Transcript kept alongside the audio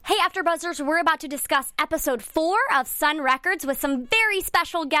AfterBuzzers, we're about to discuss episode 4 of Sun Records with some very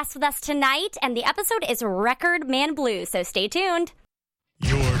special guests with us tonight, and the episode is Record Man Blue, so stay tuned.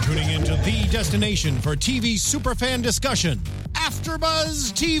 You're tuning into the destination for TV superfan discussion,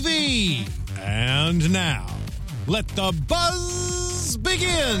 AfterBuzz TV. And now, let the buzz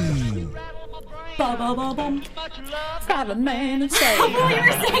begin. Private man and say. We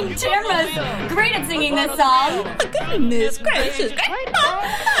were saying Tamara's great at singing this song. Goodness gracious.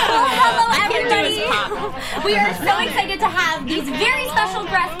 Well, hello, everybody. We are so excited to have these very special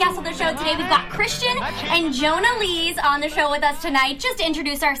guests on the show today. We've got Christian and Jonah Lees on the show with us tonight. Just to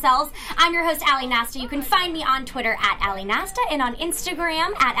introduce ourselves, I'm your host, Allie Nasta. You can find me on Twitter at Allie Nasta and on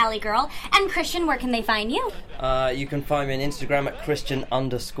Instagram at AllieGirl. And Christian, where can they find you? You can find me on Instagram at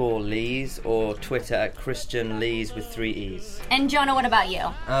Christian_Lees or Twitter at Christian Lees with 3 E's. And Jonah, what about you?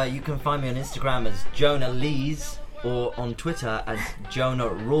 You can find me on Instagram as Jonah Lees or on Twitter as Jonah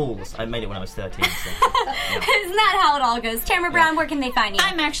Rules. I made it when I was 13. So, yeah. Isn't that how it all goes? Tamara Brown, where can they find you?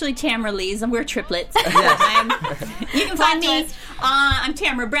 I'm actually Tamara Lees, and we're triplets. Yes. You can find me. I'm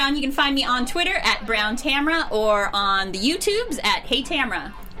Tamara Brown. You can find me on Twitter at Brown Tamara or on the YouTubes at Hey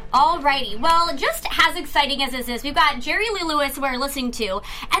Tamara. Alrighty, well, just as exciting as this is, we've got Jerry Lee Lewis we're listening to,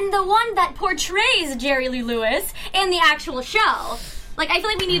 and the one that portrays Jerry Lee Lewis in the actual show. Like, I feel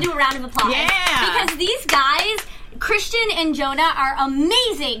like we need to do a round of applause. Yeah! Because these guys, Christian and Jonah, are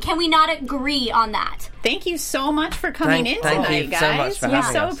amazing. Can we not agree on that? Thank you so much for coming in thank tonight, you guys. so much for we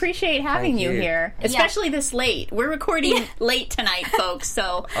having so us. appreciate having Thank you you. here, especially this late. We're recording late tonight, folks.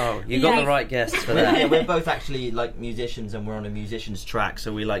 So Oh, you got the right guests for that. Yeah, we're both actually like musicians, and we're on a musician's track,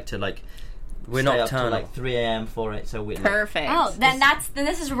 so we like to We're stay nocturnal. up to like 3 a.m. for it. So we perfect. Oh, then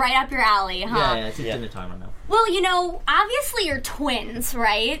this is right up your alley, huh? Yeah, it's dinner time right now. Well, you know, obviously you're twins,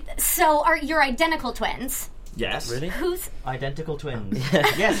 right? So you're identical twins. Yes. Really? Who's Identical twins.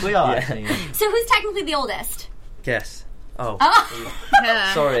 Yes, we are. Actually. so who's technically the oldest? Guess. Oh,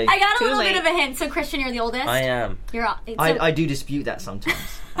 Yeah. sorry. I got a Too little late. bit of a hint. So Christian, you're the oldest. I am. You're. So, I do dispute that sometimes,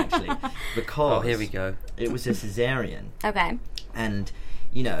 actually, because Oh, here we go. it was a cesarean, okay. and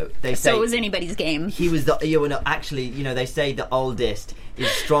you know they say So it was anybody's game. he was the actually, you know, they say the oldest is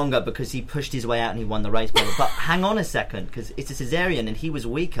stronger because he pushed his way out and he won the race. But hang on a second, because it's a cesarean and he was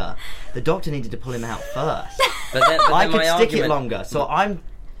weaker. The doctor needed to pull him out first. But then I my could stick argument, it longer, so I'm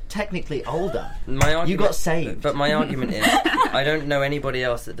technically older. My argument, You got saved. But my argument is, I don't know anybody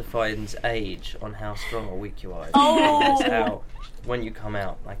else that defines age on how strong or weak you are. Oh. It's how, when you come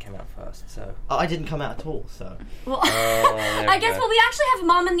out, I came out first, so... I didn't come out at all, so Well, there I we guess go. we actually have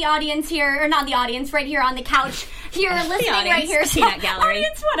Mom in the audience here, or not the audience, right here on the couch here, listening audience, right here. the peanut gallery.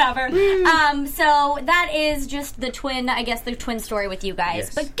 Audience, whatever. So that is just the twin story with you guys.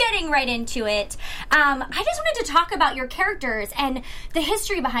 Yes. But getting right into it, I just wanted to talk about your characters and the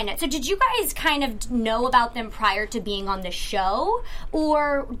history behind it. So did you guys kind of know about them prior to being on the show,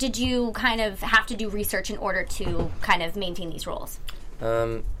 or did you kind of have to do research in order to kind of maintain these roles?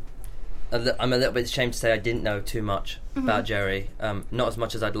 I'm a little bit ashamed to say I didn't know too much about Jerry. Not as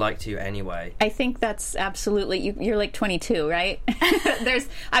much as I'd like to anyway. I think that's absolutely. You're like 22, right?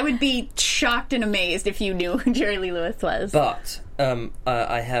 I would be shocked and amazed if you knew who Jerry Lee Lewis was. But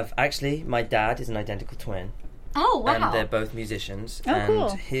I have... Actually, my dad is an identical twin. Oh, wow. And they're both musicians. Oh, and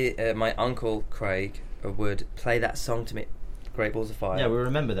cool. My uncle, Craig, would play that song to me, Great Balls of Fire. yeah, we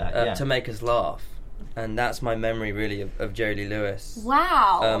remember that. Yeah. To make us laugh. And that's my memory, really, of Jerry Lee Lewis.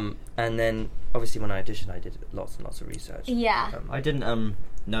 Wow. And then, obviously, when I auditioned, I did lots and lots of research. Yeah. I didn't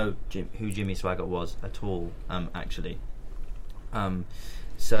know who Jimmy Swaggart was at all, actually.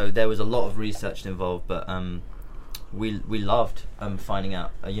 So there was a lot of research involved, but we loved finding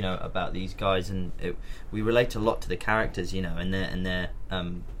out, about these guys, and we relate a lot to the characters, and their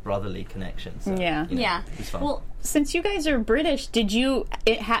brotherly connections. So, Yeah. Yeah. it was fun. Well, Since you guys are British, did you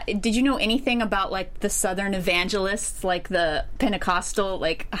know anything about like the Southern evangelists, like the Pentecostal,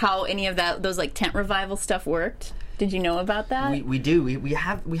 like how any of those like tent revival stuff worked? Did you know about that? we do. We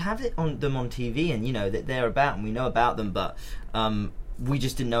have it on TV, and that they're about, and we know about them, but we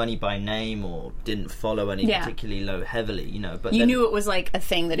just didn't know any by name or didn't follow any particularly heavily, But you knew it was like a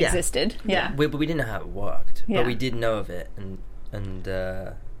thing that Yeah. existed. Yeah. But we didn't know how it worked. Yeah. But we did know of it, and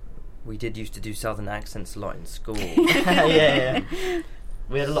we did used to do Southern accents a lot in school. yeah.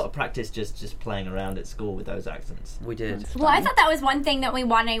 We had a lot of practice just playing around at school with those accents. We did. Well, I thought that was one thing that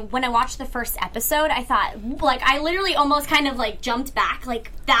when I watched the first episode, I thought, like, I literally almost kind of, like, jumped back.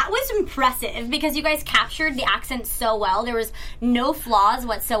 Like, that was impressive because you guys captured the accents so well. There was no flaws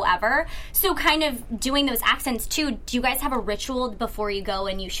whatsoever. So kind of doing those accents, too, do you guys have a ritual before you go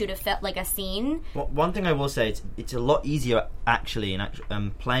and you shoot a scene? Well, one thing I will say, it's a lot easier, actually,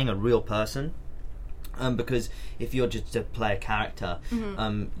 in playing a real person. Because if you're just to play a character,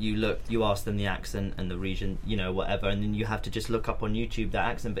 you ask them the accent and the region, you know, whatever, and then you have to just look up on YouTube that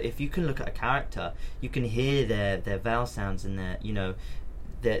accent. But if you can look at a character, you can hear their vowel sounds and their, you know,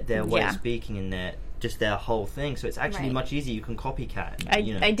 their way of speaking and their whole thing. So it's actually much easier. You can copycat.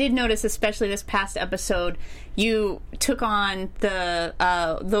 I did notice, especially this past episode, you took on the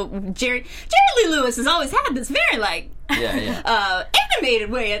Jerry Lee Lewis has always had this very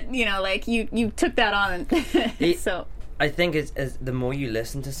animated way. You know, like you took that on. So I think as the more you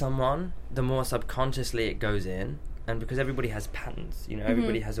listen to someone, the more subconsciously it goes in. And because everybody has patterns, you know,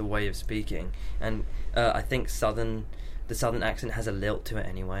 everybody has a way of speaking, and I think the southern accent has a lilt to it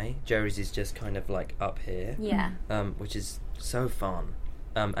anyway. Jerry's is just kind of like up here, which is so fun.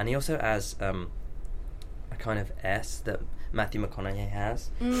 And he also has a kind of S that Matthew McConaughey has.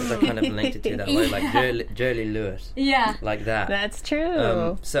 So I kind of linked it to that way, like Jerry Lewis, like that. That's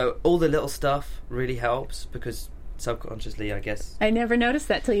true. So all the little stuff really helps because subconsciously, I guess. I never noticed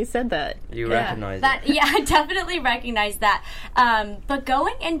that till you said that. You recognize that. it. Yeah, I definitely recognize that. But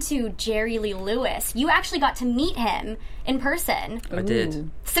going into Jerry Lee Lewis, you actually got to meet him in person. I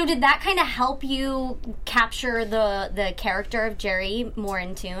did. So did that kind of help you capture the character of Jerry more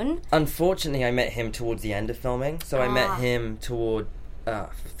in tune? Unfortunately, I met him towards the end of filming. So I met him toward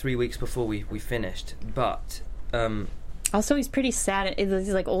 3 weeks before we finished. But... also, he's pretty sad. He's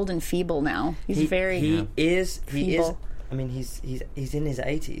like old and feeble now. He's He is. feeble. I mean, he's in his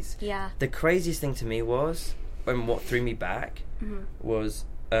 80s. Yeah. The craziest thing to me was, and what threw me back, was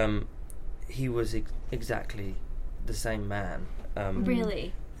he was exactly the same man.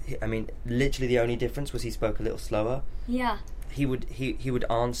 Really? I mean, literally the only difference was he spoke a little slower. Yeah. He would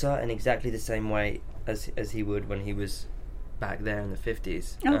answer in exactly the same way as he would when he was back there in the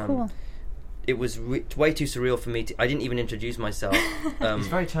 50s. Oh, cool. It was way too surreal for me. I didn't even introduce myself. He's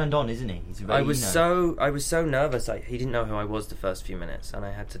very turned on, isn't he? He's very, I was so nervous. He didn't know who I was the first few minutes, and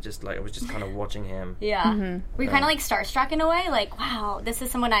I had to just I was just kind of watching him. Yeah. Were you kind of like starstruck in a way? Like, wow, this is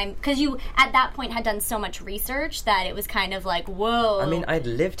someone because you at that point had done so much research that it was kind of like, whoa. I mean, I'd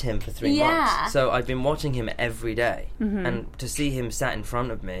lived him for 3 months, so I'd been watching him every day, and to see him sat in front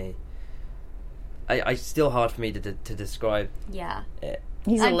of me, it's still hard for me to describe. Yeah. It.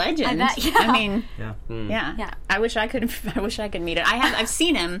 He's a legend. I mean, yeah. I wish I could meet him. I've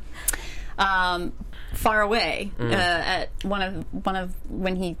seen him far away at one of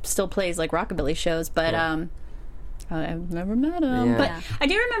when he still plays like rockabilly shows, but I've never met him. Yeah. But I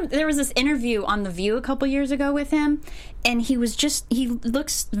do remember there was this interview on The View a couple years ago with him, and he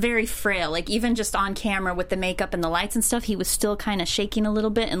looks very frail. Like even just on camera with the makeup and the lights and stuff, he was still kind of shaking a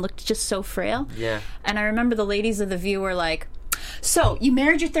little bit and looked just so frail. Yeah. And I remember the ladies of The View were like, so you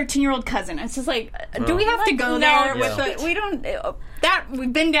married your 13-year-old cousin. It's just like, do we have to go there? We don't.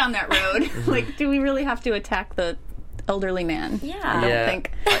 We've been down that road. Like, do we really have to attack the elderly man? Yeah. I don't think.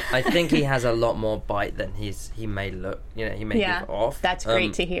 I think he has a lot more bite than he may look. You know, he may give off. That's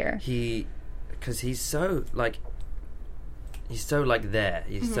great to hear. Because he's so like there.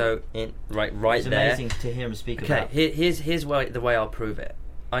 He's so in right it's there. It's amazing to hear him speak. Okay, about. here's the way I'll prove it.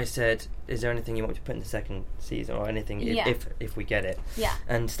 I said, is there anything you want to put in the second season or anything if we get it? Yeah.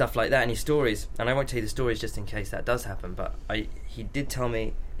 And stuff like that, any stories. And I won't tell you the stories just in case that does happen, but he did tell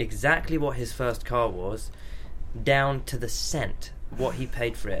me exactly what his first car was, down to the cent, what he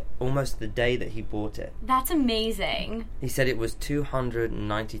paid for it, almost the day that he bought it. That's amazing. He said it was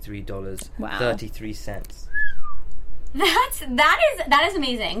 $293.33. That is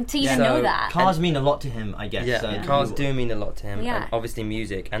amazing to even know that. Cars mean a lot to him, I guess. Yeah, so cars do mean a lot to him. Yeah. And obviously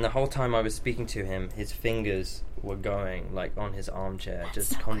music. And the whole time I was speaking to him, his fingers were going like on his armchair, just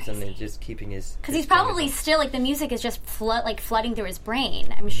so constantly, crazy. Just keeping his. Because he's probably still like the music is just flooding through his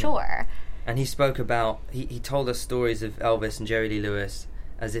brain. I'm sure. And he spoke about he told us stories of Elvis and Jerry Lee Lewis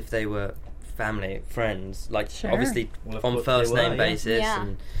as if they were family, friends, like obviously on first name basis,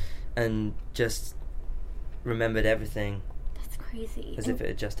 and just remembered everything. That's crazy. As if it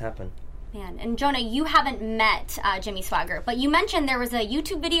had just happened. Man, and Jonah, you haven't met Jimmy Swaggart, but you mentioned there was a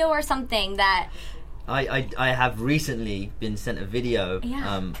YouTube video or something that. I have recently been sent a video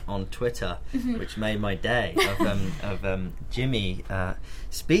on Twitter, which made my day of Jimmy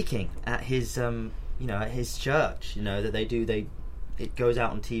speaking at his at his church. You know that they it goes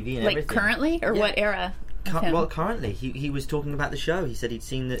out on TV and Like everything. currently, or Yeah. what era? of him? Well, currently, he was talking about the show. He said he'd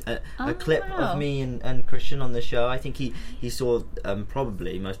seen a clip wow. of me and Christian on the show. I think he saw most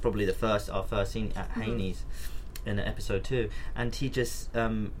probably our first scene at Haney's in episode 2, and he just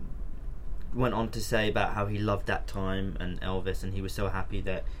went on to say about how he loved that time and Elvis, and he was so happy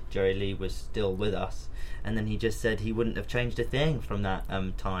that Jerry Lee was still with us. And then he just said he wouldn't have changed a thing from that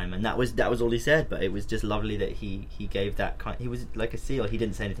time, and that was all he said. But it was just lovely that he gave that kind. He was like a seal. He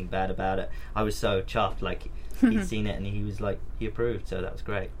didn't say anything bad about it. I was so chuffed, like he'd seen it and he was like he approved. So that was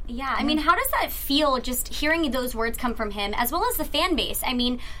great. Yeah, I mean, how does that feel? Just hearing those words come from him, as well as the fan base. I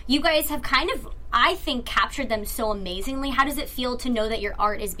mean, you guys have kind of, I think, captured them so amazingly. How does it feel to know that your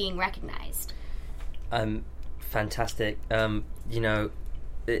art is being recognized? Fantastic.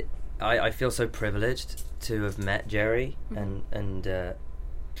 I feel so privileged to have met Jerry, and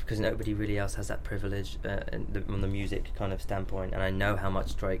because nobody really else has that privilege on the music kind of standpoint. And I know how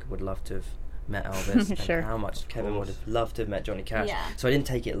much Drake would love to have met Elvis, Sure. and how much Kevin would have loved to have met Johnny Cash. Yeah. So I didn't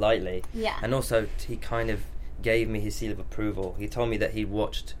take it lightly. Yeah. And also, he kind of gave me his seal of approval. He told me that he'd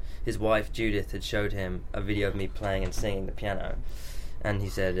watched, his wife Judith had showed him a video of me playing and singing the piano, and he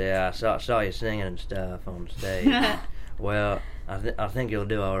said, "Yeah, I saw you singing and stuff on stage. Well, I think you'll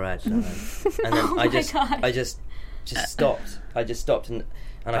do all right, son." And then I just stopped. I just stopped, and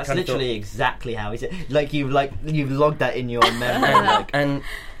That's I kind of literally exactly how he said. You've logged that in your memory. and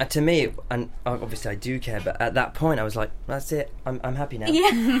to me, and obviously I do care, but at that point I was like, "That's it. I'm happy now." Yeah.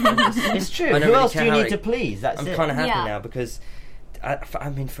 It's true. I don't Who really else do care you how need it- to please? That's I'm it. kind of happy Yeah. now because, I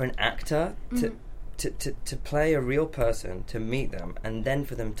mean, for an actor to play a real person, to meet them, and then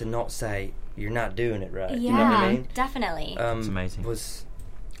for them to not say you're not doing it right. Yeah, You know what I mean? definitely. It's amazing. Was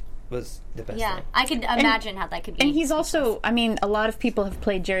the best yeah, thing. I could imagine how that could be. And he's also, I mean, a lot of people have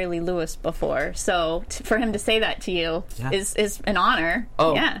played Jerry Lee Lewis before, so for him to say that to you Yeah. is an honor.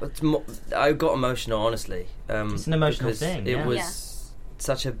 Oh, yeah. I got emotional, honestly. It's an emotional because thing, It yeah. was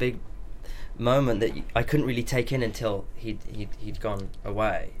such a big moment that I couldn't really take in until he'd gone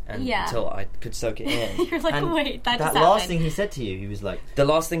away, and Yeah. until I could soak it in. You're like, And wait, that just last happened. thing he said to you, he was like, The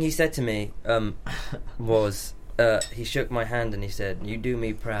last thing he said to me was, he shook my hand and he said, "You do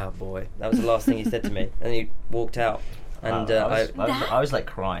me proud, boy." That was the last thing he said to me, and he walked out. And I was like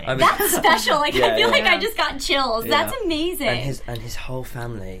crying. I was- That's special. Like, I feel like yeah. I just got chills. Yeah. That's amazing. and his whole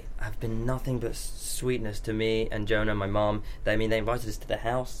family have been nothing but sweetness to me and Jonah, my mom. They invited us to the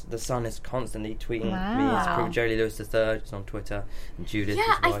house. The son is constantly tweeting me. It's Wow. Jerry Lee Lewis III. It's on Twitter. And Judith. yeah,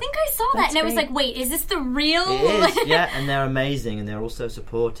 his I wife. think I saw that, That's and I was great. like, wait, is this the real? It is, yeah, and they're amazing, and they're also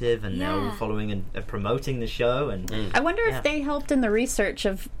supportive, and Yeah. they're following and promoting the show, and I wonder Yeah. if they helped in the research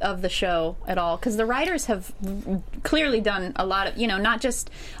of the show at all, because the writers have clearly done a lot of, not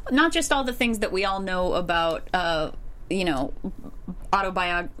just all the things that we all know about,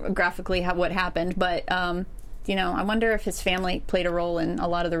 autobiographically what happened, but I wonder if his family played a role in a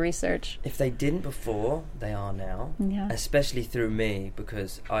lot of the research. If they didn't before, they are now. Yeah. Especially through me,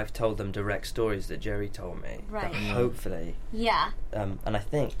 because I've told them direct stories that Jerry told me. Right. That hopefully, Yeah. and I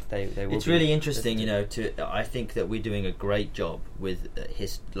think they will. it's be really interesting, listened I think that we're doing a great job with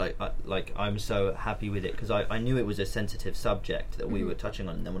his. I'm so happy with it because I knew it was a sensitive subject that we were touching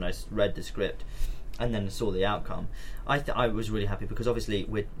on, and then when I read the script and then saw the outcome, I was really happy because obviously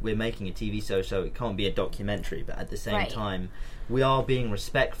we're making a TV show, so it can't be a documentary, but at the same Right. time we are being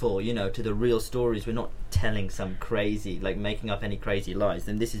respectful, to the real stories. We're not telling some crazy, making up any crazy lies.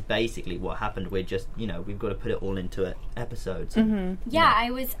 And this is basically what happened. We're just, we've got to put it all into episodes. Yeah,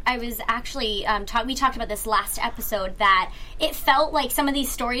 I was actually we talked about this last episode, that it felt like some of these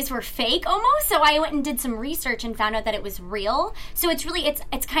stories were fake almost. So I went and did some research and found out that it was real. So it's really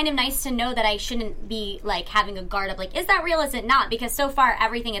it's kind of nice to know that I shouldn't be having a guard up, is that real, is it not? Because so far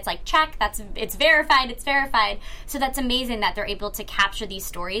everything, it's check, it's verified. So that's amazing that they're able to capture these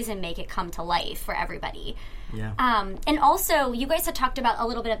stories and make it come to life for everybody. Yeah. And also, you guys had talked about a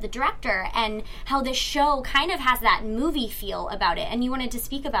little bit of the director and how this show kind of has that movie feel about it, and you wanted to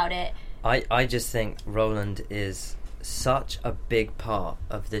speak about it. I just think Roland is such a big part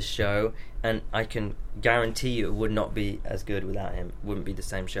of this show, and I can guarantee you it would not be as good without him. It wouldn't be the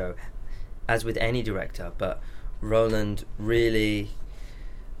same show as with any director, but Roland really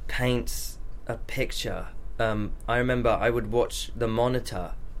paints a picture. I remember I would watch the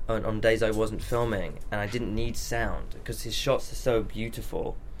monitor on days I wasn't filming, and I didn't need sound because his shots are so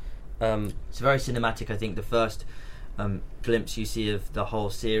beautiful. It's very cinematic. I think the first glimpse you see of the whole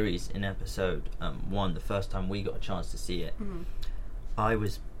series in episode 1, the first time we got a chance to see it, I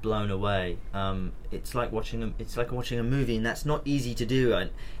was blown away. It's like watching a movie, and that's not easy to do. And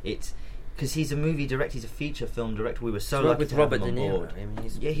it's because he's a movie director, he's a feature film director. We were so He's worked lucky with to Robert have him De on Niro. board. I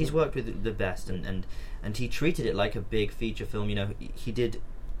mean, He's worked with the best, and he treated it like a big feature film. You know, he did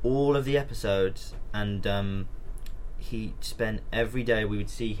all of the episodes, and he spent every day. We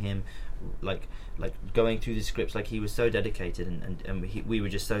would see him like going through the scripts. Like, he was so dedicated, and we were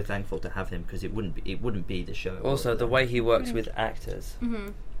just so thankful to have him, because it wouldn't be the show. Also, the way he works with actors, Mm-hmm.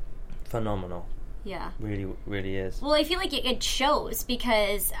 phenomenal. Yeah. Really, really is. Well, I feel like it shows,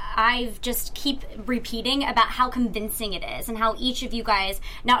 because I've just keep repeating about how convincing it is, and how each of you guys,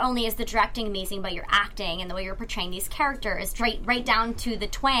 not only is the directing amazing, but your acting and the way you're portraying these characters, right down to the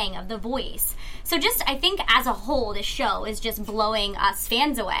twang of the voice. So just, I think as a whole, this show is just blowing us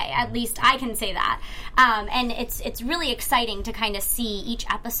fans away. At least I can say that. And it's really exciting to kind of see each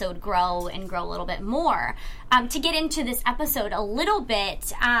episode grow and grow a little bit more. To get into this episode a little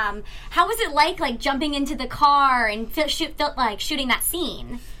bit, how was it like jumping into the car and felt like shooting that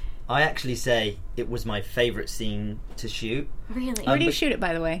scene? I actually say it was my favourite scene to shoot. Really? Where do you shoot it,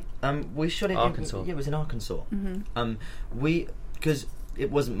 by the way? We shot it Arkansas. it was in Arkansas. Because it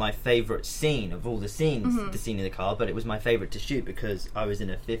wasn't my favourite scene of all the scenes, the scene in the car, but it was my favourite to shoot because I was in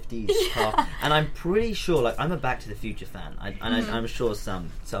a 50s car, and I'm pretty sure, like, I'm a Back to the Future fan, I'm sure some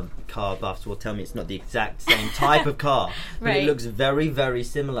car buffs will tell me it's not the exact same type of car, but Right. it looks very, very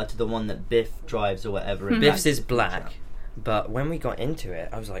similar to the one that Biff drives or whatever. in Back Biff's to is the black, Future. but when we got into it,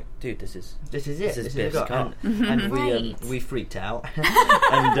 I was like, dude, this is it. This is the Biff's car. And Right. we freaked out,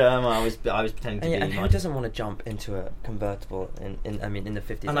 and I was pretending to be. and who doesn't want to jump into a convertible in the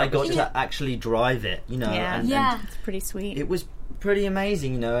 50s? And I got Yeah. to actually drive it, you know. Yeah. and It's pretty sweet. it was pretty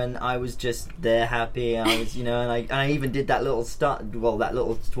amazing, you know, and I was just there happy. I was, you know, and I even did that little stunt. Well, that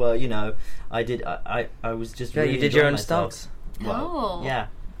little twirl, you know. I did. I was just. Yeah, really you did your enjoying own myself. stunts. Oh. Yeah.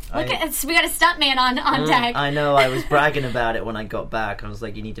 Look at us. We got a stuntman on deck. I know. I was bragging about it when I got back. I was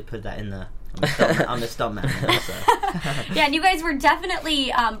like, "You need to put that in the." I'm the stuntman. So. Yeah, and you guys were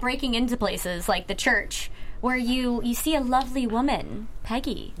definitely breaking into places like the church, where you see a lovely woman,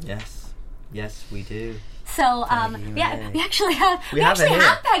 Peggy. Yes, we do. So, Peggy yeah, Ray. we actually have her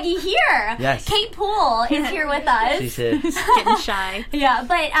here. Peggy here. Yes. Kate Poole is here with us. She's here. Getting shy. Yeah,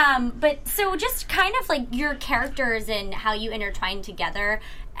 but so just kind of like your characters and how you intertwine together.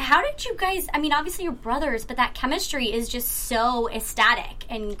 How did you guys? I mean, obviously you're brothers, but that chemistry is just so ecstatic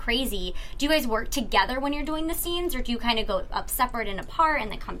and crazy. Do you guys work together when you're doing the scenes, or do you kind of go up separate and apart and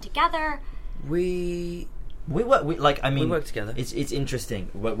then come together? We We work. We work together. It's interesting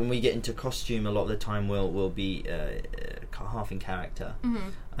when we get into costume. A lot of the time, we'll be half in character. Mm-hmm.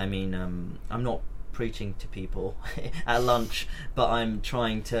 I mean, I'm not preaching to people at lunch, but I'm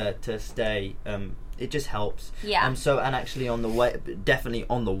trying to stay. It just helps. Yeah. So and actually definitely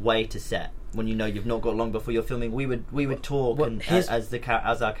on the way to set, when you know you've not got long before you're filming, we would talk Well, and, here's-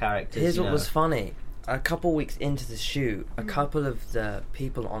 as our characters. Here's you what know. was funny. A couple weeks into the shoot, a couple of the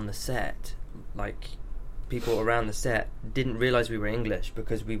people on the set, like people around the set, didn't realise we were English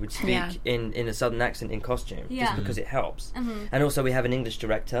because we would speak Yeah. in a southern accent in costume, Yeah. just because it helps. Mm-hmm. And also we have an English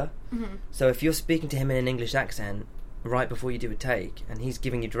director, Mm-hmm. so if you're speaking to him in an English accent right before you do a take, and he's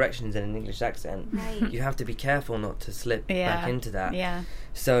giving you directions in an English accent, Right. you have to be careful not to slip Yeah. back into that. Yeah.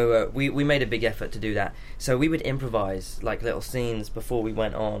 So we made a big effort to do that. So we would improvise like little scenes before we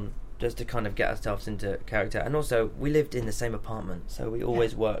went on, just to kind of get ourselves into character. And also, we lived in the same apartment, so we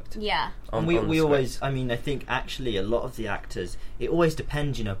always worked. Yeah. On, And we on the always, script. I mean, I think actually a lot of the actors, it always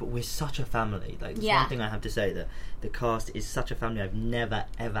depends, you know, but we're such a family. Like, that's Yeah. one thing I have to say, that the cast is such a family. I've never,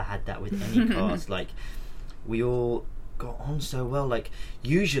 ever had that with any cast. Like, we all got on so well. Like,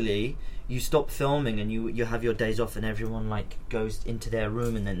 usually you stop filming and you have your days off and everyone, like, goes into their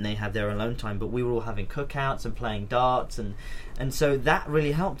room and then they have their alone time. But we were all having cookouts and playing darts, and so that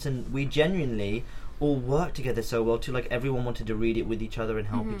really helped. And we genuinely all worked together so well too. Like, everyone wanted to read it with each other and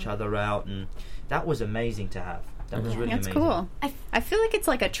help each other out, and that was amazing to have. That was really That's amazing. cool. I feel like it's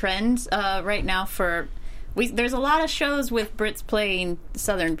like a trend right now for. There's a lot of shows with Brits playing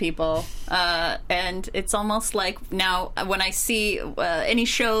Southern people, and it's almost like now when I see any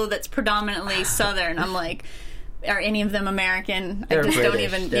show that's predominantly Southern, I'm like, are any of them American? They're I just British. don't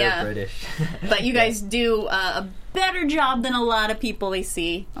even. They're yeah, British. but you guys do a better job than a lot of people we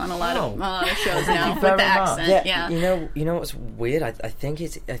see on a lot of shows now with very the much. accent. Yeah. You know what's weird? I think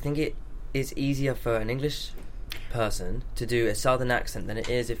it's easier for an English person to do a southern accent than it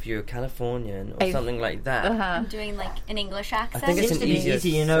is if you're a Californian or something like that. I'm doing like an English accent. I think it's Seems an to be easier easy,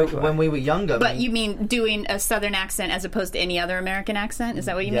 you know, segue. when we were younger. But you mean doing a Southern accent as opposed to any other American accent? Is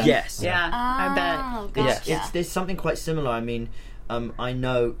that what you mean? Yes. Yeah, I bet. Oh, Yes. gotcha. there's something quite similar. I mean, I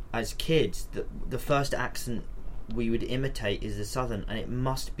know as kids that the first accent we would imitate is the Southern, and it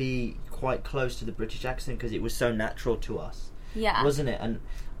must be quite close to the British accent because it was so natural to us, Yeah. wasn't it? And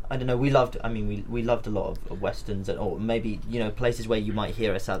I don't know, we loved a lot of Westerns, or maybe, places where you might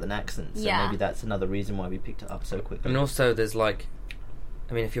hear a Southern accent, so Yeah. maybe that's another reason why we picked it up so quickly. And also, there's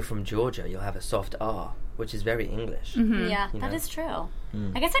if you're from Georgia, you'll have a soft R, which is very English. Yeah, You that know? is true.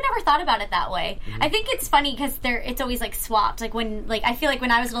 I guess I never thought about it that way. I think it's funny because it's always swapped. When I feel like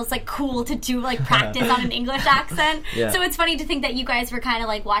when I was little, it's cool to do practice on an English accent. Yeah. So it's funny to think that you guys were kind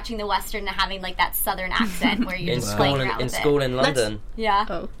of watching the Western and having that Southern accent where you're In just school, playing around in with school it. in London. Yeah.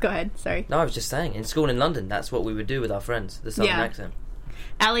 Oh, go ahead. Sorry. No, I was just saying, in school in London, that's what we would do with our friends, the Southern Yeah. accent.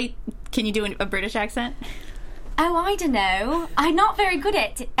 Allie, can you do a British accent? Oh, I don't know. I'm not very good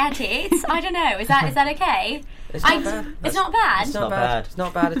at it. I don't know. Is that okay? It's not bad. It's not bad. It's not not bad. bad. It's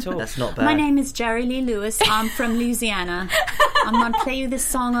not bad at all. That's not bad. My name is Jerry Lee Lewis. I'm from Louisiana. I'm going to play you this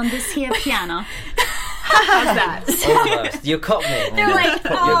song on this here piano. How's that? Almost. You're Cockney. They're like,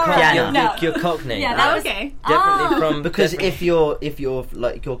 You're, oh, Cockney. no. You're Cockney. Yeah, that was Okay. Definitely from Because definitely if you're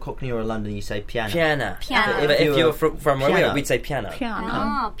you're Cockney or London, you say piano. piano. Piano. But if you're you're from where we piano. are, we'd say piano. Piano.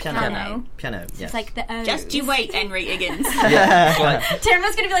 Oh, piano. Piano. Yes. It's like the O's. Just you wait, Henry Higgins. Yeah. Like,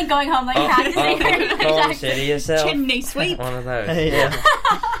 Tamara's gonna be going home practicing her English go on, accent. city yourself. Chimney sweep. One of those. Yeah.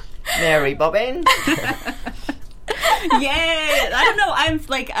 Mary Bobbin. Yeah. I don't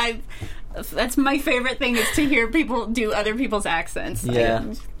know. That's my favorite thing is to hear people do other people's accents. Yeah.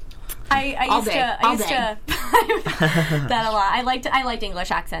 I All used day. to All I used day. to that a lot. I liked English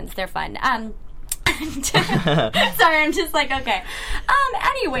accents. They're fun. Sorry, I'm just okay.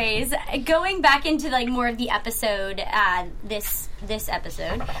 Anyways, going back into more of the episode, this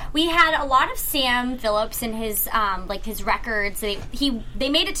episode, we had a lot of Sam Phillips and his his records. They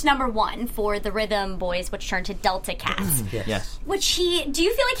made it to #1 for the Rhythm Boys, which turned to Delta Cats. Yes. Which do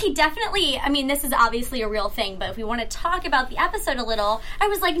you feel like he definitely, this is obviously a real thing, but if we want to talk about the episode a little, I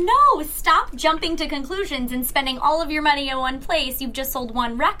was like, no, stop jumping to conclusions and spending all of your money in one place. You've just sold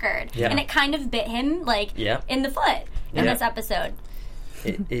one record. Yeah. And it kind of bit him, in the foot in Yeah. this episode.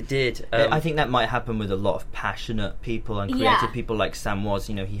 It did. I think that might happen with a lot of passionate people and creative Yeah. people like Sam was.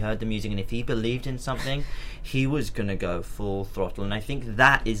 He heard the music, and if he believed in something, he was going to go full throttle. And I think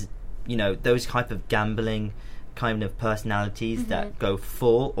that is, those type of gambling kind of personalities that go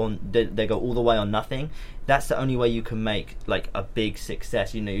full on, they go all the way on nothing. That's the only way you can make a big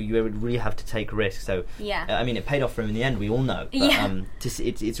success. You would really have to take risks. So Yeah. it paid off for him in the end. We all know. But, Yeah.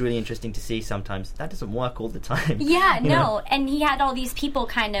 it's really interesting to see sometimes that doesn't work all the time. Yeah, You no, know? and he had all these people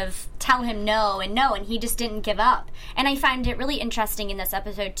kind of tell him no, and he just didn't give up. And I find it really interesting in this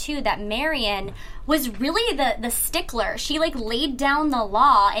episode, too, that Marion was really the stickler. She, laid down the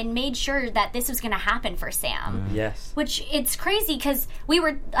law and made sure that this was going to happen for Sam. yes. Which, it's crazy, because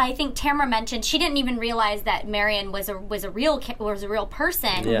I think Tamara mentioned, she didn't even realize that Marion was a real person.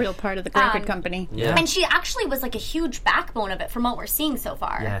 Yeah. A real part of the record company. Yeah. And she actually was a huge backbone of it from what we're seeing so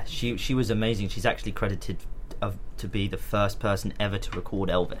far. Yeah, she was amazing. She's actually credited to be the first person ever to record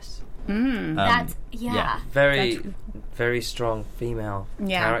Elvis. That's, yeah. Very, very strong female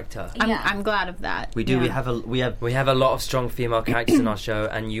Yeah. character. Yeah. I'm glad of that. We do. Yeah. We have. We have a lot of strong female characters in our show,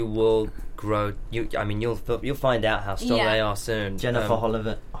 and you will grow. You'll find out how strong Yeah. they are soon. Jennifer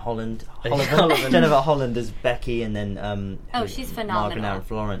Holland. Hollivan. Jennifer Holland as Becky, and then she's phenomenal. Margaret Aaron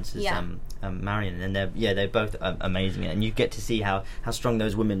Florence as Yeah. Marion, and they're both amazing, and you get to see how strong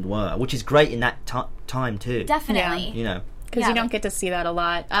those women were, which is great in that time too. Definitely. Because you don't get to see that a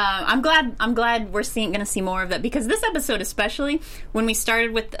lot. I'm glad we're going to see more of it, because this episode, especially when we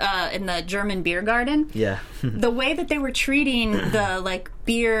started with in the German beer garden, Yeah. the way that they were treating the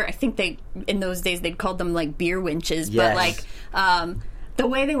beer, I think in those days they'd called them beer winches, Yes. but the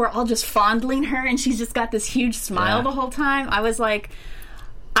way they were all just fondling her, and she's just got this huge smile Yeah. the whole time. I was like,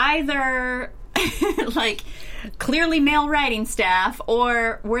 either clearly male writing staff,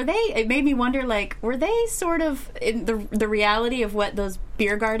 or were they, it made me wonder, were they sort of in the reality of what those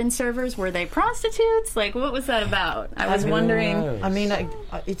beer garden servers, were they prostitutes? What was that about? I was wondering, I mean,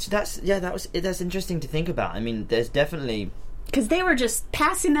 that's interesting to think about. I mean, there's definitely. because they were just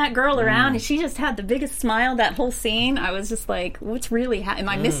passing that girl around, and she just had the biggest smile that whole scene. I was just like, what's really am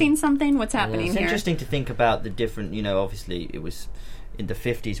I missing something? What's happening It's here? interesting to think about the different. Obviously, it was in the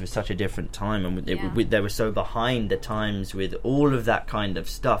 50s was such a different time, and they were so behind the times with all of that kind of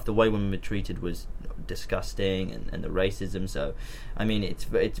stuff. The way women were treated was disgusting, and the racism. So, I mean, it's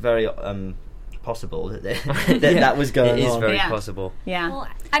very possible that that was going on. It is very Yeah. possible. Yeah. Well,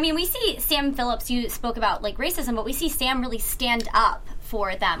 we see Sam Phillips, you spoke about racism, but we see Sam really stand up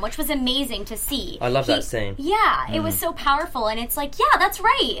for them, which was amazing to see. I love that scene. Yeah, it was so powerful, and it's like, yeah, that's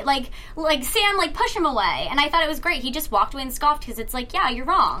right. Like Sam, like, push him away, and I thought it was great. He just walked away and scoffed because it's like, yeah, you're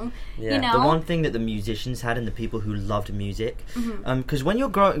wrong. Yeah. You know, The one thing that the musicians had and the people who loved music, because when you're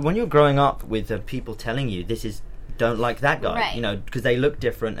growing up with people telling you this is don't like that guy, Right. you know, because they look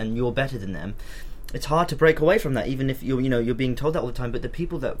different and you're better than them. It's hard to break away from that, even if you're being told that all the time. But the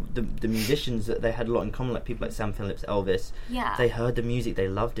people that the musicians that they had a lot in common, like people like Sam Phillips, Elvis, Yeah. they heard the music, they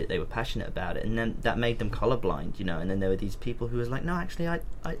loved it, they were passionate about it, and then that made them colorblind, you know. And then there were these people who was like, no, actually, I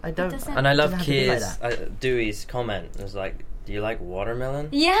don't. doesn't- And I love don't have to be like Keir's, that. Dewey's comment. It was like, do you like watermelon?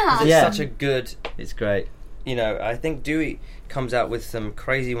 yeah. It's Yeah. such a good, It's great. you know, I think Dewey comes out with some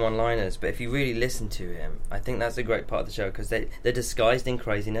crazy one-liners, but if you really listen to him, I think that's a great part of the show, because they're disguised in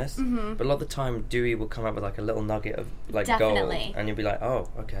craziness, but a lot of the time Dewey will come up with like a little nugget of like Definitely. gold, and you'll be like, oh,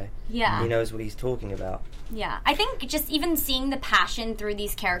 okay. Yeah. He knows what he's talking about. Yeah, I think just even seeing the passion through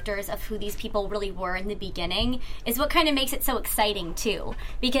these characters of who these people really were in the beginning is what kind of makes it so exciting too.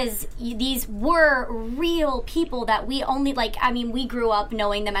 Because these were real people that we only we grew up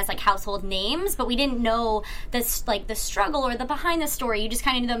knowing them as like household names, but we didn't know this like the struggle or the behind the story. You just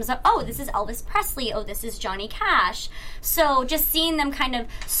kind of knew them as like, oh, this is Elvis Presley, oh, this is Johnny Cash. So just seeing them kind of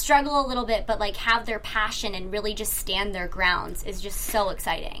struggle a little bit, but like have their passion and really just stand their grounds is just so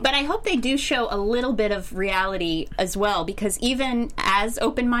exciting. But I hope they do show a little bit of reality as well, because even as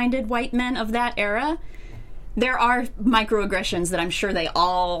open-minded white men of that era, there are microaggressions that I'm sure they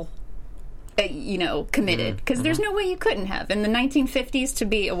all committed, because there's no way you couldn't have in the 1950s to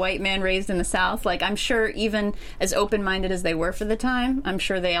be a white man raised in the South. Like, I'm sure even as open-minded as they were for the time, I'm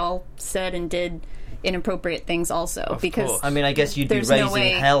sure they all said and did inappropriate things also, because course. I mean, I guess you'd be There's no raising way-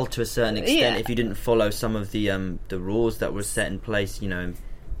 hell to a certain extent Yeah. if you didn't follow some of the rules that were set in place, you know.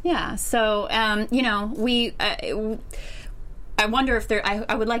 yeah. So we. I wonder if there.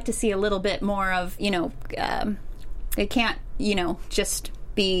 I would like to see a little bit more of it can't just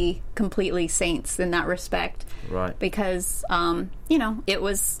be completely saints in that respect, Right. because it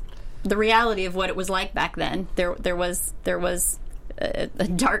was the reality of what it was like back then. There was a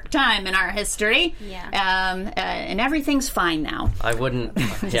dark time in our history, and everything's fine now. I wouldn't.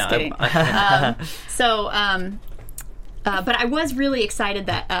 kidding. But I was really excited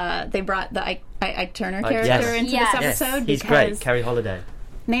that they brought the Ike Turner character yes. into Yes. this episode. He's because, great. Kerry Holiday.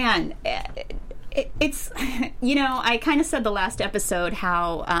 man, it's I kind of said the last episode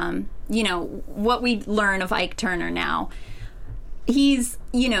how what we learn of Ike Turner now. He's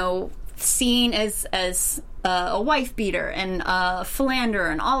seen as a wife beater and a philanderer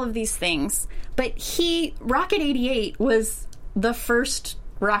and all of these things, but Rocket 88 was the first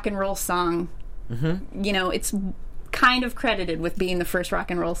rock and roll song. It's kind of credited with being the first rock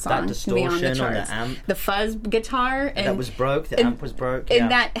and roll song That to be on the distortion on the charts. amp. The fuzz guitar and That was broke. The amp was broke. Yeah.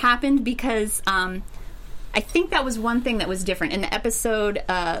 and that happened because I think that was one thing that was different in the episode.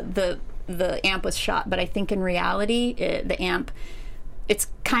 The amp was shot, but I think in reality, the amp, it's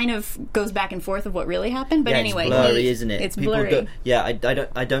kind of goes back and forth of what really happened. But yeah, anyway, it's blurry, isn't it? It's People blurry. I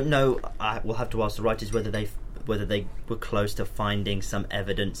don't know. We'll have to ask the writers whether they were close to finding some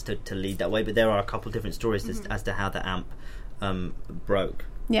evidence to lead that way. But there are a couple different stories as to how the amp broke.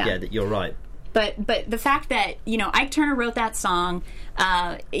 Yeah. That you're right. But the fact that Ike Turner wrote that song,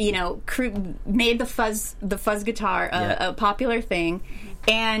 made the fuzz guitar a popular thing,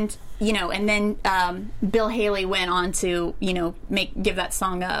 and and then Bill Haley went on to give that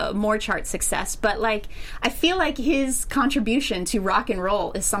song a more chart success. But like, I feel like his contribution to rock and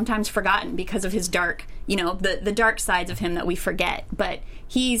roll is sometimes forgotten because of his dark, the dark sides of him that we forget. But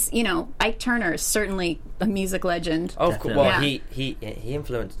he's Ike Turner is certainly a music legend. Oh, of course. Well, Yeah. he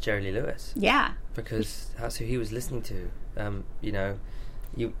influenced Jerry Lee Lewis, Yeah. because that's who he was listening to.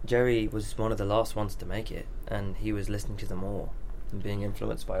 Jerry was one of the last ones to make it, and he was listening to them all and being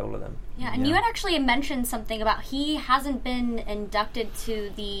influenced by all of them. Yeah, and you had actually mentioned something about he hasn't been inducted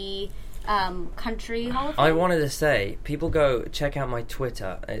to the Country Hall of Fame. I wanted to say, people go check out my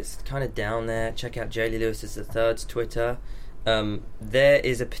Twitter. It's kind of down there. Check out Jerry Lee Lewis III's Twitter. There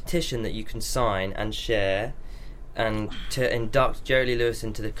is a petition that you can sign and share, and to induct Jerry Lee Lewis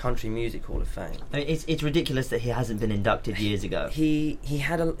into the Country Music Hall of Fame. I mean, it's ridiculous that he hasn't been inducted years ago. He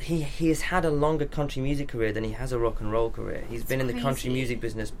has had a longer country music career than he has a rock and roll career. He's been in the country crazy. music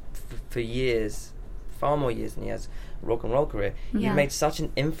business for years, far more years than he has a rock and roll career. Yeah. He made such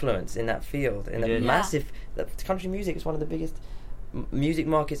an influence in that field, in a did. massive. Country music is one of the biggest music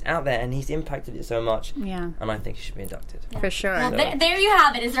markets out there, and he's impacted it so much. Yeah. And I think he should be inducted. For sure. Well, there you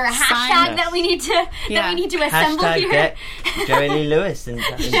have it. Is there a hashtag that we need to assemble Hashtag here? get Jerry Lee Lewis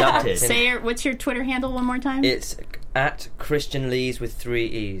inducted. What's your Twitter handle one more time? It's at Christian Lees with 3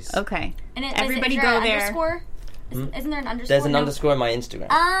 E's. Okay. And Everybody is go an there. Underscore? Isn't there an underscore? There's an underscore on my Instagram.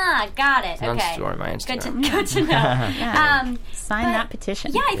 Ah, got it. An Okay. underscore on my Instagram. Good to know. Sign that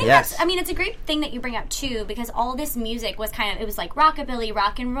petition. Yeah, I think Yes. that's, I mean, it's a great thing that you bring up, too, because all this music was kind of, it was like rockabilly,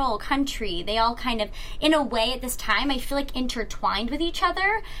 rock and roll, country. They all kind of, in a way at this time, I feel like intertwined with each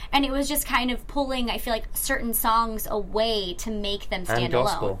other, and it was just kind of pulling, I feel like, certain songs away to make them stand And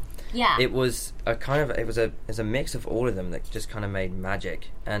gospel. alone. Yeah. It was a kind of, it was a mix of all of them that just kind of made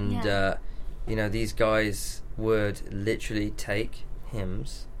magic. And, Yeah. you know, these guys would literally take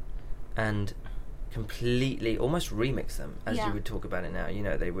hymns and completely almost remix them, as you would talk about it now. You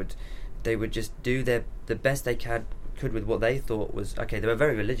know, they would just do the best they could with what they thought was okay. They were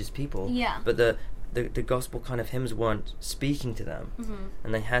very religious people, but the gospel kind of hymns weren't speaking to them,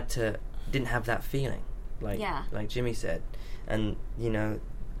 and they didn't have that feeling, like Jimmy said, and you know,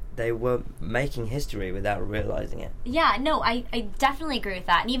 they were making history without realizing it. Yeah, no, I definitely agree with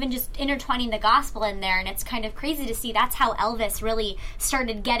that. And even just intertwining the gospel in there, and it's kind of crazy to see that's how Elvis really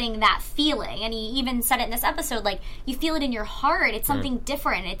started getting that feeling. And he even said it in this episode, like, you feel it in your heart. It's something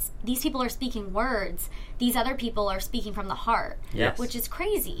different. It's these people are speaking words. These other people are speaking from the heart. Yes. Which is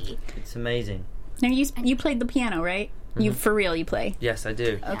crazy. It's amazing. Now, you played the piano, right? You for real, you play. Yes, I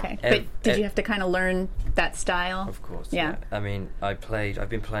do. Okay, but did you have to kind of learn that style? Of course. Yeah. I mean, I've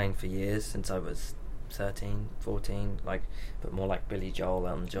been playing for years, since I was 13, 14, but more like Billy Joel,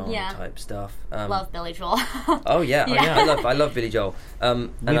 Elton John type stuff. Love Billy Joel. Oh yeah, I love Billy Joel.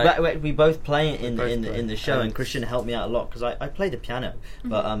 We both play in the show, and and Christian helped me out a lot because I play the piano,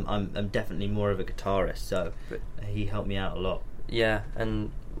 but I'm definitely more of a guitarist, so he helped me out a lot. Yeah,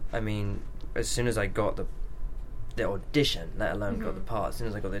 and I mean, as soon as I got the audition, let alone got the part, as soon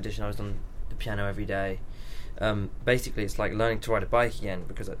as I got the audition, I was on the piano every day. Basically, it's like learning to ride a bike again,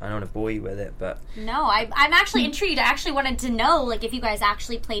 because I don't want to bore you with it, but... No, I'm actually intrigued. I actually wanted to know, like, if you guys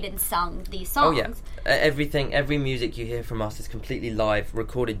actually played and sung these songs. Oh, yeah. Every music you hear from us is completely live,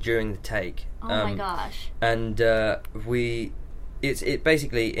 recorded during the take. Oh, my gosh. And it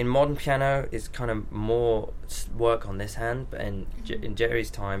basically, in modern piano, it's kind of more work on this hand, but in Jerry's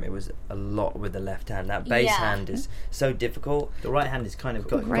time, it was a lot with the left hand. That bass hand is so difficult. The right hand is kind of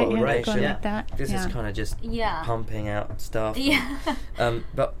got coordination. Like that. This is kind of just pumping out stuff. Yeah.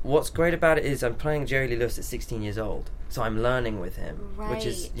 But what's great about it is I'm playing Jerry Lee Lewis at 16 years old, so I'm learning with him, which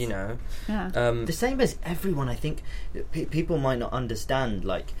is, you know... the same as everyone, I think. People might not understand,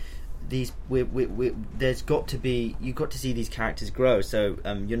 like... These there's got to be, you've got to see these characters grow, so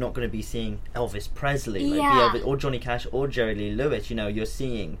you're not going to be seeing Elvis Presley or Johnny Cash or Jerry Lee Lewis. You know, you're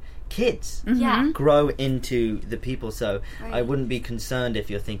seeing kids grow into the people, so I wouldn't be concerned if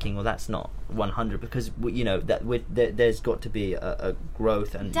you're thinking, well, that's not 100, because you know that there's got to be a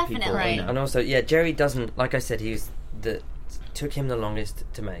growth, and definitely people, you know. And also, Jerry doesn't, like I said, took him the longest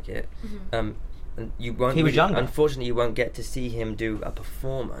to make it. And you won't. He was younger. Unfortunately, you won't get to see him do a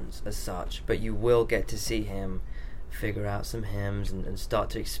performance as such, but you will get to see him figure out some hymns and start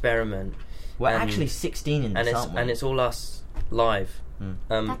to experiment. We're actually 16 in this, aren't we? And it's all us live.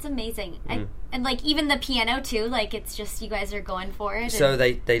 That's amazing. And like even the piano too, like it's just you guys are going for it. So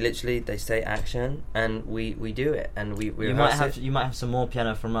they literally say action, and we do it, and we you might have some more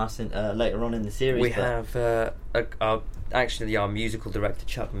piano from us later on in the series. We have our musical director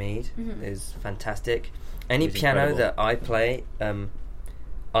Chuck Mead is fantastic. Any piano incredible. that I play,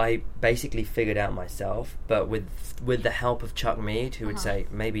 I basically figured out myself, but with the help of Chuck Mead, who would say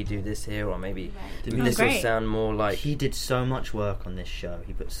maybe do this here, or maybe this will sound more like... He did so much work on this show.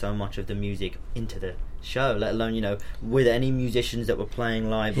 He put so much of the music into the show, let alone, you know, with any musicians that were playing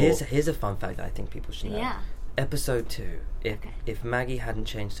live. Here's a fun fact that I think people should know. Yeah. Episode 2, if Maggie hadn't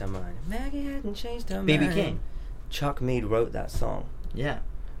changed her mind, BB King. Chuck Mead wrote that song. Yeah.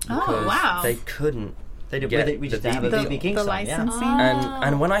 Oh, wow. They couldn't. We just have a BB King the song. licensing.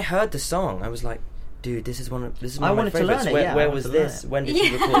 And when I heard the song, I was like, dude, this is one of my favorites. Where was this? When did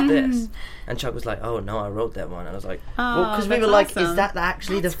you record this? And Chuck was like, oh no, I wrote that one. And I was like, well, because we were like, is that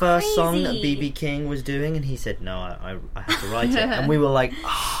actually the first song that BB King was doing? And he said, no, I had to write it. And we were like,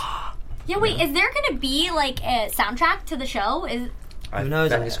 yeah, wait, is there going to be like a soundtrack to the show? Who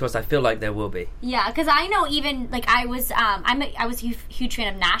knows? Fingers crossed. I feel like there will be. Yeah, because I know even like I was a huge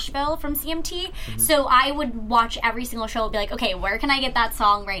fan of Nashville from CMT, so I would watch every single show and be like, okay, where can I get that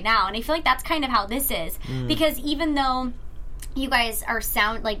song right now? And I feel like that's kind of how this is, because even though you guys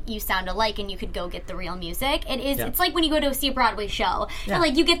sound alike and you could go get the real music, it's like when you go to see a Broadway show and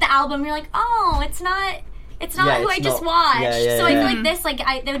like you get the album, you're like, oh, it's not It's not who I just watched. Yeah, so I feel like this,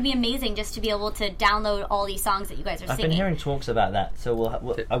 that would be amazing just to be able to download all these songs that you guys are I've singing. been hearing talks about that, so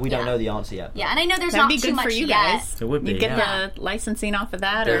we don't know the answer yet. Yeah, and I know there's That'd not be too good much for you yet. guys. It would be. You get the licensing off of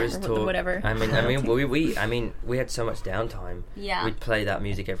that, There or is talk. whatever. I mean, we had so much downtime. Yeah. We'd play that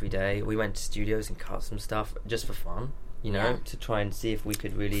music every day. We went to studios and cut some stuff just for fun, to try and see if we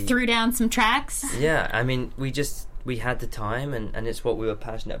could really Threw down some tracks. Yeah, I mean, we had the time, and it's what we were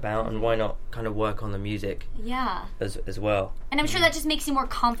passionate about, and why not kind of work on the music as well. And I'm sure that just makes you more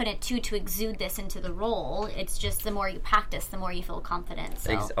confident, too, to exude this into the role. It's just the more you practice, the more you feel confident.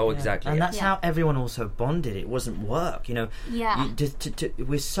 So. Exactly. And that's how everyone also bonded. It wasn't work, Yeah.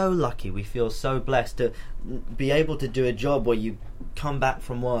 We're so lucky. We feel so blessed to be able to do a job where you come back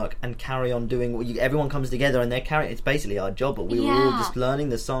from work and carry on doing what everyone comes together and they're carrying. It's basically our job, but we were all just learning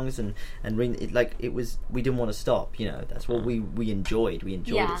the songs and reading it. It was, we didn't want to stop. That's what we enjoyed. We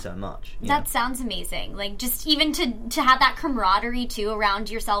enjoyed it so much. That sounds amazing. Just even to have that camaraderie too around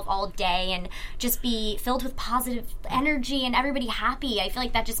yourself all day and just be filled with positive energy and everybody happy. I feel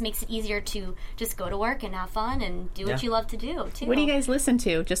like that just makes it easier to just go to work and have fun and do what you love to do too. What do you guys listen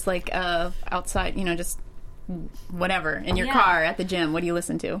to? Just outside, just whatever in your car, at the gym. What do you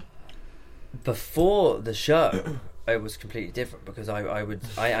listen to? Before the show, it was completely different because I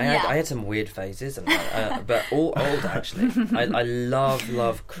had some weird phases, but all old actually. I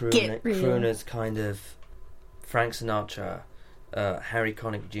love crooners, kind of Frank Sinatra, Harry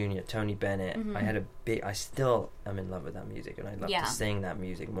Connick Jr., Tony Bennett. Mm-hmm. I still am in love with that music, and I love to sing that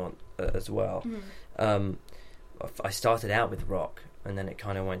music more as well. Mm-hmm. I started out with rock, and then it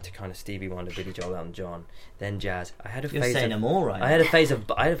kind of went to kind of Stevie Wonder, Billy Joel, Elton John, then jazz. I had a phase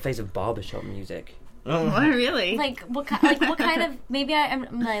of barbershop music. Oh, really? What kind of? Maybe I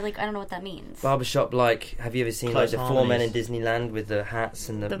don't know what that means. Barbershop, have you ever seen the four men in Disneyland with the hats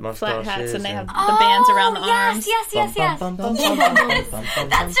and the mustaches? Flat hats, and they have the bands around the arms. Yes.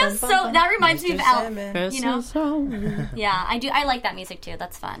 That's just so. That reminds me of Elton. Yeah, I do. I like that music too.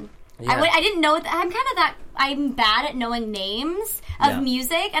 That's fun. Yeah. I didn't know that. I'm bad at knowing names of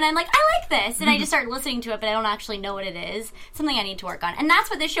music, and I'm like, I like this, and I just start listening to it, but I don't actually know what it is. Something I need to work on, and that's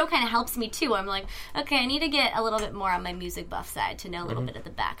what this show kind of helps me too. I'm like, okay, I need to get a little bit more on my music buff side to know a little bit of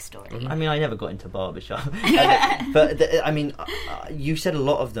the backstory. I mean, I never got into barbershop, you said a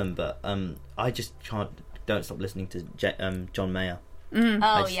lot of them, but I just don't stop listening to John Mayer. Mm.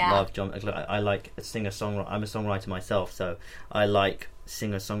 I just love John. I like singer-songwriter. I'm a songwriter myself, so I like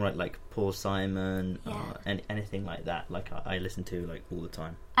singer-songwriter like Paul Simon, and anything like that. I listen to all the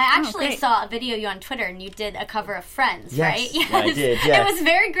time. I actually saw a video of you on Twitter, and you did a cover of Friends, right? Yes, yeah, I did. Yeah. It was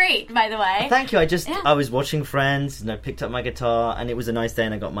very great, by the way. Thank you. I was watching Friends, and I picked up my guitar, and it was a nice day,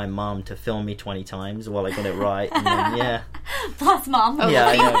 and I got my mom to film me 20 times while I got it right, and then Plus mom. Oh,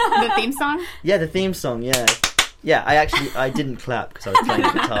 yeah, the theme song. Yeah, the theme song. Yeah. Yeah, I didn't clap because I was playing the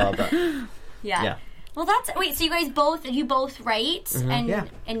guitar, but yeah. Well, so you guys both write, mm-hmm.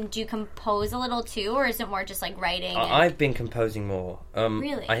 and do you compose a little too, or is it more just writing? I've been composing more.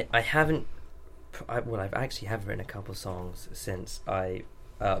 Really? I haven't. I've actually written a couple songs since but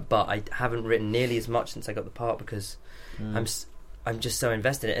I haven't written nearly as much since I got the part because I'm just so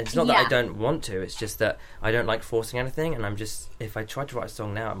invested in it. And it's not that I don't want to, it's just that I don't like forcing anything, and if I try to write a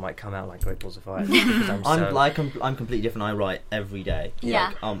song now, it might come out like Great Balls of Fire. I'm completely different. I write every day.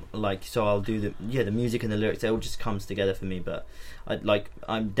 Yeah. So I'll do the music and the lyrics, it all just comes together for me, but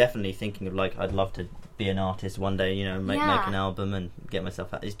I'm definitely thinking of I'd love to be an artist one day, make an album and get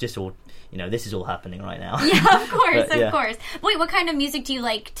myself out. It's just all, this is all happening right now. Yeah, of course, of course. Wait, what kind of music do you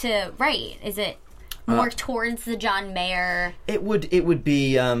like to write? Is it more towards the John Mayer? It would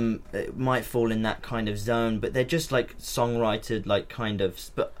be it might fall in that kind of zone, but they're just songwriter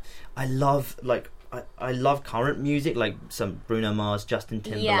but I love I love current music, like some Bruno Mars, Justin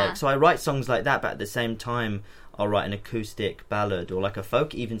Timberlake. So I write songs like that, but at the same time I'll write an acoustic ballad or a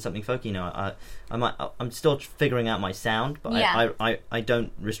folk, even something folky. I'm still figuring out my sound, but I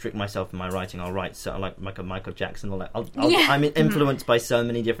don't restrict myself in my writing. I'll write like a Michael Jackson or I'm influenced by so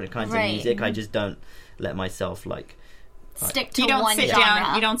many different kinds of music. I just don't let myself stick to one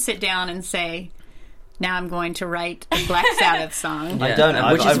genre. You don't sit down and say, now I'm going to write a Black Sabbath song. Yeah. I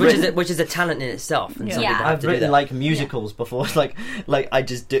don't. Which is a talent in itself. And I've written musicals before. I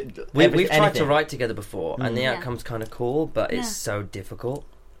just do. We've tried to write together before, and the outcome's kind of cool, but it's so difficult.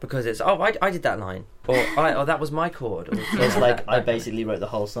 because it's I did that line, or that was my chord. Or, So it's like I basically wrote the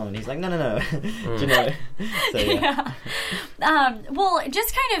whole song, and he's like, no. Do you know? So yeah. Well,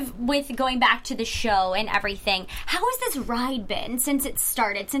 just kind of with going back to the show and everything, how has this ride been since it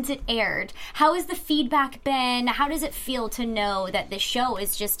started, since it aired? How has the feedback been? How does it feel to know that this show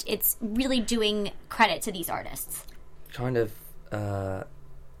is just, it's really doing credit to these artists? Kind of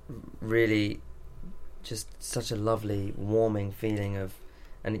really just such a lovely, warming feeling of,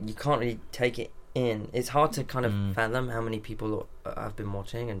 and you can't really take it in. It's hard to kind of fathom how many people have been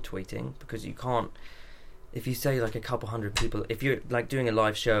watching and tweeting, because you can't, if you say like a couple hundred people, if you're like doing a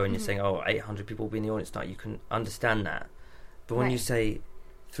live show and you're saying 800 people will be in the audience tonight, you can understand that. But when you say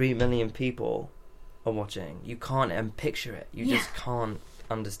 3 million people are watching, you can't picture it. You just can't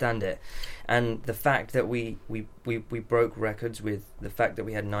understand it. And the fact that we broke records with the fact that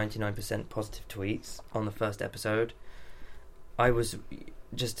we had 99% positive tweets on the first episode, I was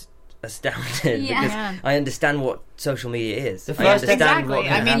just astounded because I understand what social media is. The first Exactly.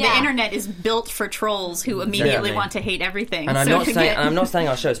 I mean, the internet is built for trolls who immediately want to hate everything. And I'm not saying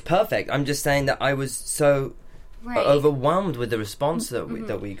our show's perfect. I'm just saying that I was so overwhelmed with the response that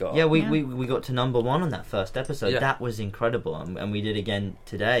we got. Yeah, we got to number 1 on that first episode. That was incredible, and we did again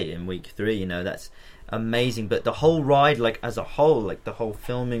today in week 3. You know, that's amazing. But the whole ride, like as a whole, like the whole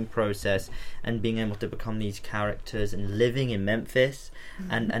filming process and being able to become these characters and living in Memphis,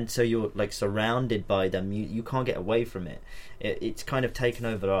 and so you're like surrounded by them. You can't get away from it. It's kind of taken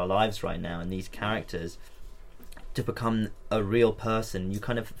over our lives right now, and these characters, to become a real person, you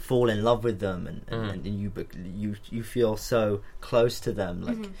kind of fall in love with them, and you feel so close to them.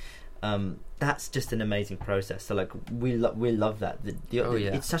 Like that's just an amazing process. So like we love that.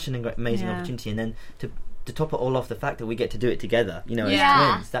 It's such an amazing opportunity, and then to top it all off, the fact that we get to do it together, you know,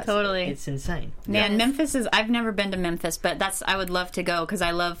 as twins. That's totally. It's insane. Man, Memphis is. I've never been to Memphis, but I would love to go because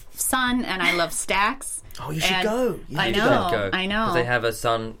I love Sun and I love Stax. Oh, you should go. I know. Because they have a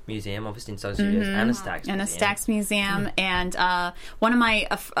Sun museum, obviously in Sun Studios, and a Stax museum. And a Stax museum. And one of my,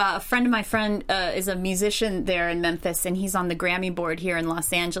 a friend of my friend is a musician there in Memphis, and he's on the Grammy board here in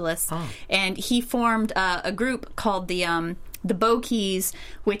Los Angeles. Oh. And he formed a group called the Bow Keys,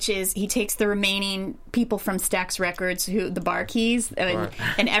 which is he takes the remaining people from Stax Records, the Bar Keys,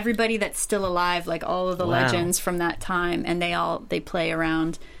 and everybody that's still alive, like all of the legends from that time, and they play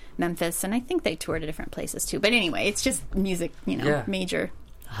around Memphis, and I think they tour to different places too. But anyway, it's just music, major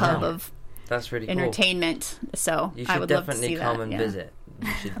hub of that's really entertainment. Cool. So you I should would love to definitely see come that. and visit.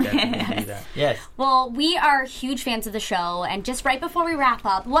 You should definitely do that. Yes. Well, we are huge fans of the show, and just right before we wrap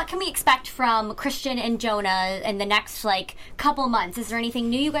up, what can we expect from Christian and Jonah in the next couple months? Is there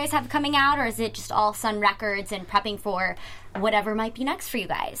anything new you guys have coming out, or is it just all Sun Records and prepping for whatever might be next for you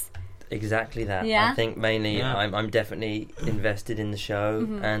guys? Exactly that. Yeah? I think mainly I'm definitely invested in the show,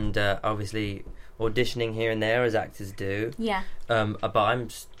 and obviously auditioning here and there as actors do. Yeah. But I'm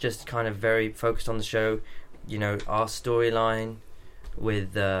just kind of very focused on the show. You know, our storyline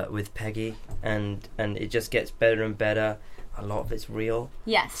with Peggy, and it just gets better and better. A lot of it's real.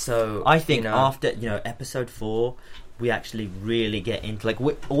 Yes. So I think after episode 4, we actually really get into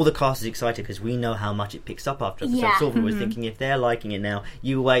all the cast is excited because we know how much it picks up after episode 4. We're thinking if they're liking it now,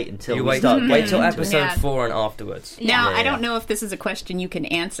 you wait until we start. Wait till episode 4 and afterwards. Now I don't know if this is a question you can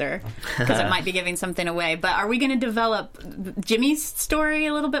answer because it might be giving something away. But are we going to develop Jimmy's story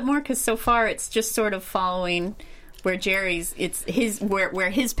a little bit more? Because so far it's just sort of following where Jerry's, it's his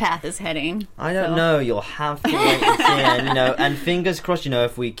where his path is heading. I don't know. You'll have to wait and see, and and fingers crossed.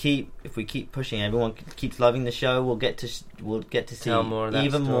 If we keep pushing, everyone keeps loving the show. We'll get to see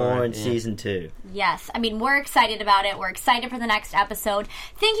even more in season 2. Yes, I mean we're excited about it. We're excited for the next episode.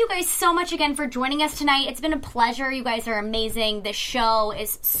 Thank you guys so much again for joining us tonight. It's been a pleasure. You guys are amazing. The show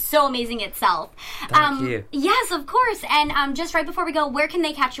is so amazing itself. Thank you. Yes, of course. And just right before we go, where can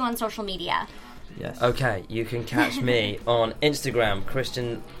they catch you on social media? Yes. Okay, you can catch me on Instagram,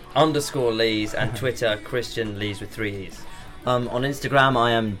 Christian_Lees, and Twitter, Christian Lees with 3 E's. On Instagram,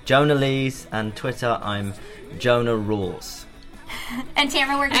 I am Jonah Lees, and Twitter, I'm Jonah Rules. And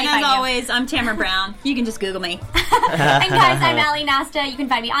Tamara, where can and you find as always, I'm Tamara Brown. You can just Google me. And guys, I'm Allie Nasta. You can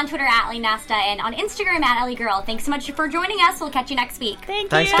find me on Twitter at Allie Nasta and on Instagram at Ellie Girl. Thanks so much for joining us. We'll catch you next week. Thanks,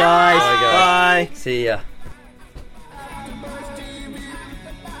 guys. Bye. See ya.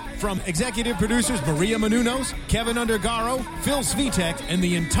 From executive producers Maria Menounos, Kevin Undergaro, Phil Svitek, and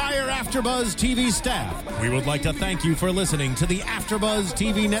the entire AfterBuzz TV staff, we would like to thank you for listening to the AfterBuzz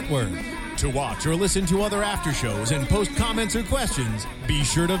TV network. To watch or listen to other after shows and post comments or questions, be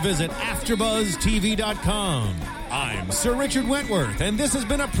sure to visit AfterBuzzTV.com. I'm Sir Richard Wentworth, and this has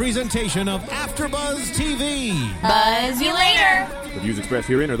been a presentation of AfterBuzz TV. Buzz you later. The views expressed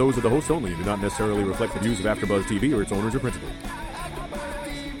herein are those of the hosts only and do not necessarily reflect the views of AfterBuzz TV or its owners or principals.